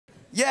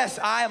Yes,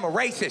 I am a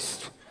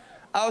racist.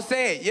 I'll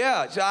say it,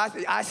 yeah. So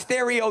I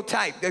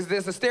stereotype.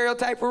 There's a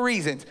stereotype for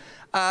reasons.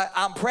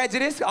 I'm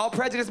prejudiced. All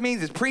prejudice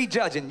means is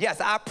prejudging. Yes,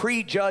 I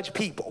prejudge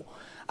people.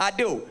 I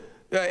do.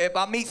 If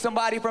I meet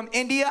somebody from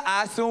India,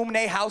 I assume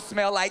they house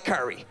smell like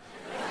curry.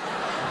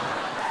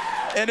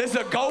 And it's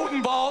a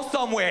golden ball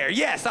somewhere.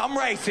 Yes, I'm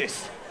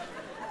racist.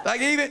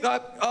 Like even,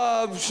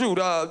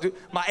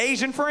 my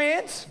Asian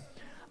friends,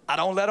 I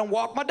don't let them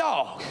walk my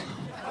dog.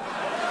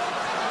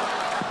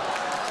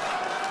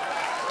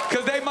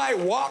 Because they might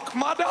walk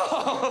my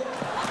dog.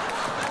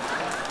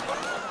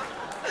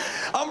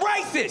 I'm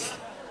racist.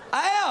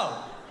 I am.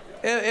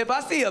 If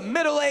I see a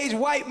middle-aged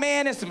white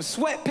man in some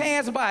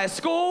sweatpants by a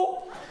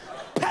school,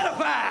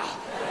 pedophile.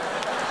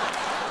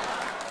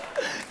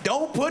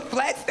 Don't put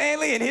Flat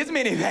Stanley in his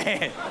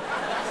minivan.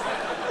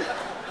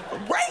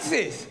 I'm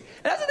racist.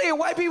 That's the thing,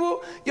 white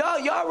people,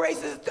 y'all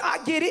racist,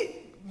 I get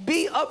it.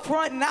 Be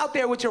upfront and out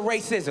there with your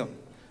racism.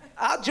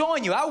 I'll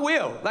join you, I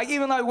will. Like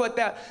even like what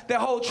that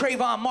whole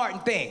Trayvon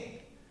Martin thing.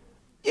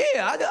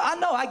 Yeah, I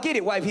know, I get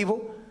it, white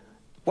people.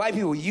 White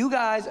people, you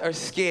guys are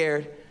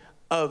scared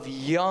of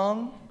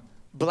young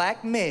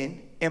black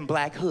men in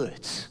black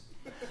hoods.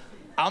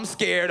 I'm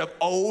scared of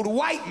old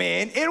white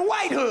men in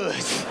white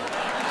hoods.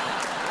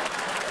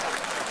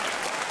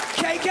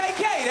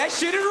 KKK, that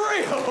shit is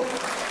real.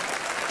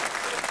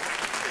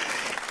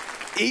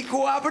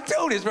 Equal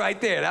opportunists right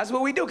there. That's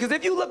what we do. Because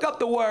if you look up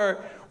the word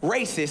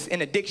racist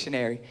in a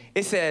dictionary,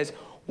 it says,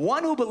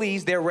 one who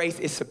believes their race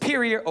is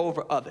superior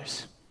over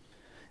others.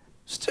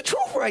 It's the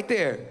truth right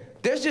there.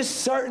 There's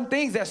just certain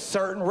things that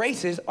certain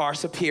races are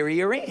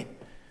superior in.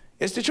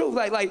 It's the truth.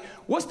 Like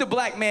what's the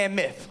black man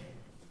myth?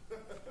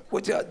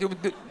 What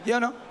you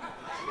know?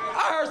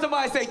 I heard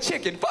somebody say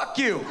chicken. Fuck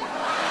you.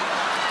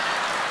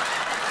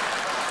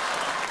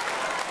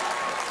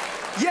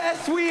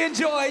 Yes, we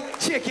enjoy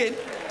chicken.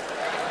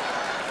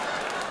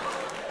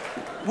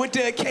 With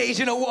the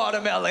occasional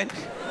watermelon.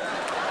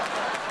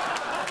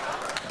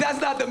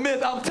 That's not the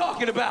myth I'm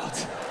talking about.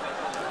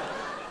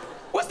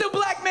 What's the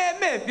black man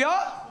myth,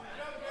 y'all?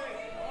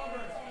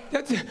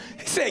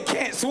 He said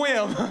can't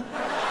swim.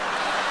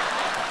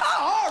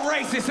 All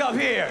racist up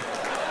here.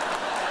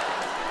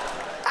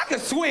 I can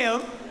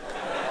swim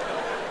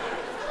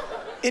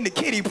in the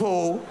kiddie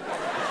pool.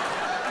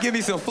 Give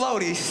me some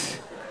floaties.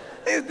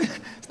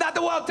 It's not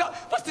the one I'm talking.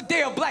 What's the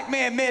damn black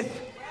man myth?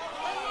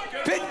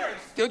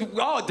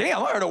 Oh,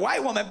 damn, I heard a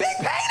white woman. Big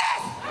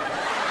penis!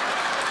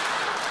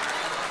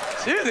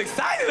 She was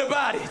excited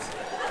about it.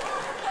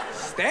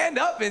 Stand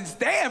up and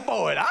stand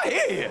for it. I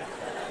hear you.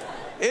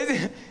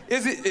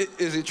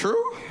 Is it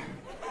true?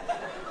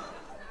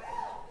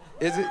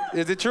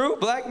 Is it true,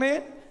 black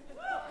men?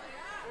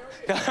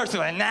 No,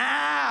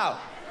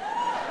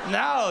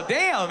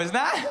 damn, it's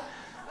not.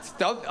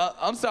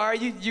 I'm sorry,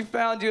 you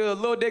found you a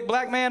little dick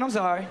black man, I'm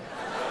sorry.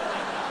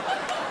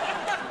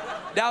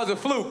 That was a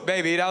fluke,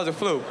 baby, that was a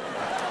fluke.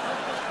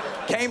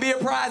 Can't be a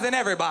prize in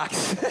every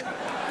box.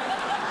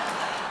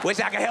 Wish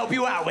I could help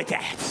you out with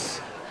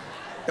that.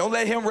 Don't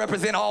let him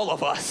represent all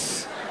of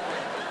us.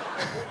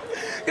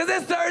 Because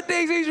there's certain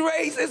things each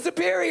race is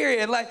superior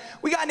in. Like,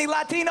 we got any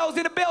Latinos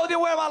in the building?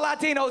 Where are my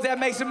Latinos that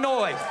make some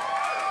noise?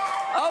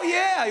 Oh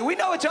yeah, we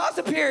know what y'all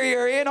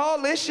superior in, all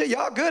this shit.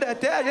 Y'all good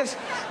at that. Just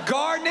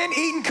gardening,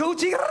 eating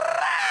coochie.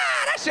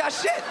 That's y'all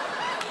shit.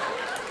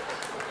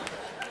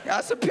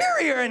 Y'all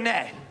superior in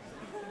that.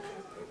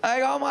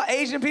 Like all my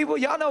Asian people,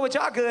 y'all know what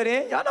y'all good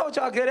in. Y'all know what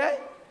y'all good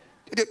at.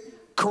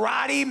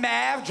 Karate,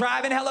 math,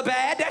 driving hella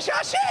bad, that's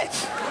y'all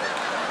shit.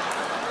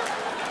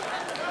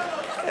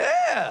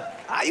 Yeah,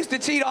 I used to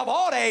cheat off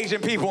all the Asian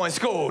people in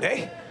school.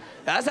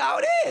 That's how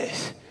it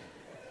is.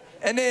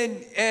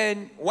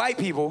 And white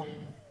people,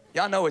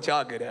 y'all know what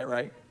y'all good at,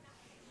 right?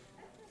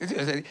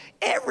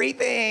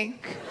 Everything.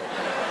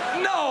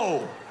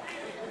 No.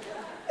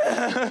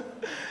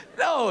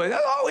 No, there's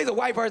always a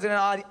white person in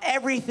the audience.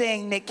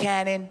 Everything, Nick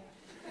Cannon.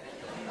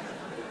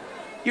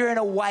 You're in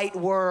a white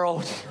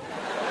world.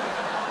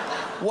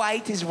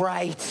 White is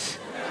right.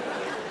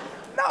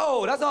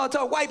 No, that's not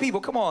talk. White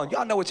people, come on.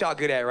 Y'all know what y'all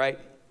good at, right?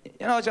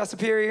 You know what y'all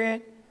superior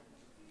in?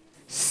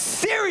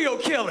 Serial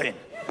killing.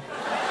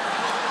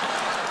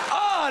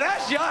 Oh,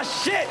 that's y'all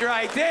shit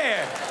right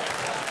there.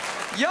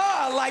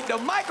 Y'all like the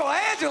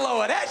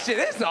Michelangelo of that shit.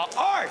 It's an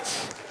art.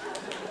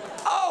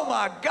 Oh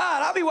my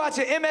God, I'll be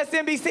watching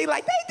MSNBC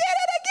like, they did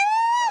it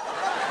again.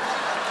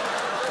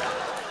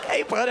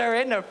 They put her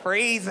in the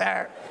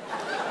freezer.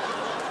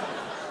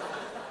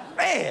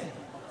 Man.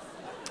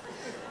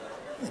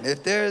 And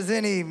if there's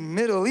any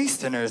Middle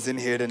Easterners in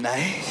here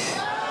tonight,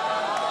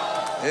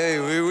 hey,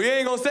 we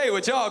ain't gonna say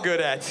what y'all good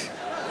at.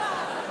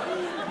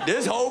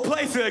 This whole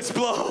place will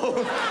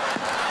explode.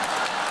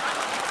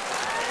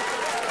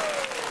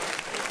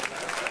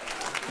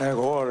 Like,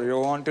 oh, you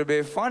want to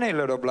be funny,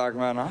 little black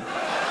man, huh?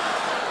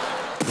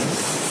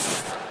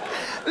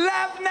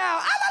 Laugh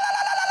now.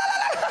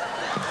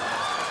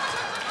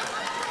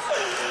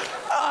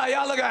 Oh,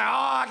 y'all look like,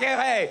 oh, I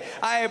can't, hey,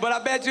 but I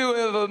bet you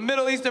if a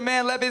Middle Eastern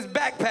man left his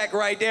backpack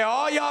right there,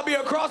 all y'all be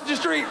across the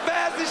street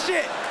fast as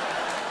shit.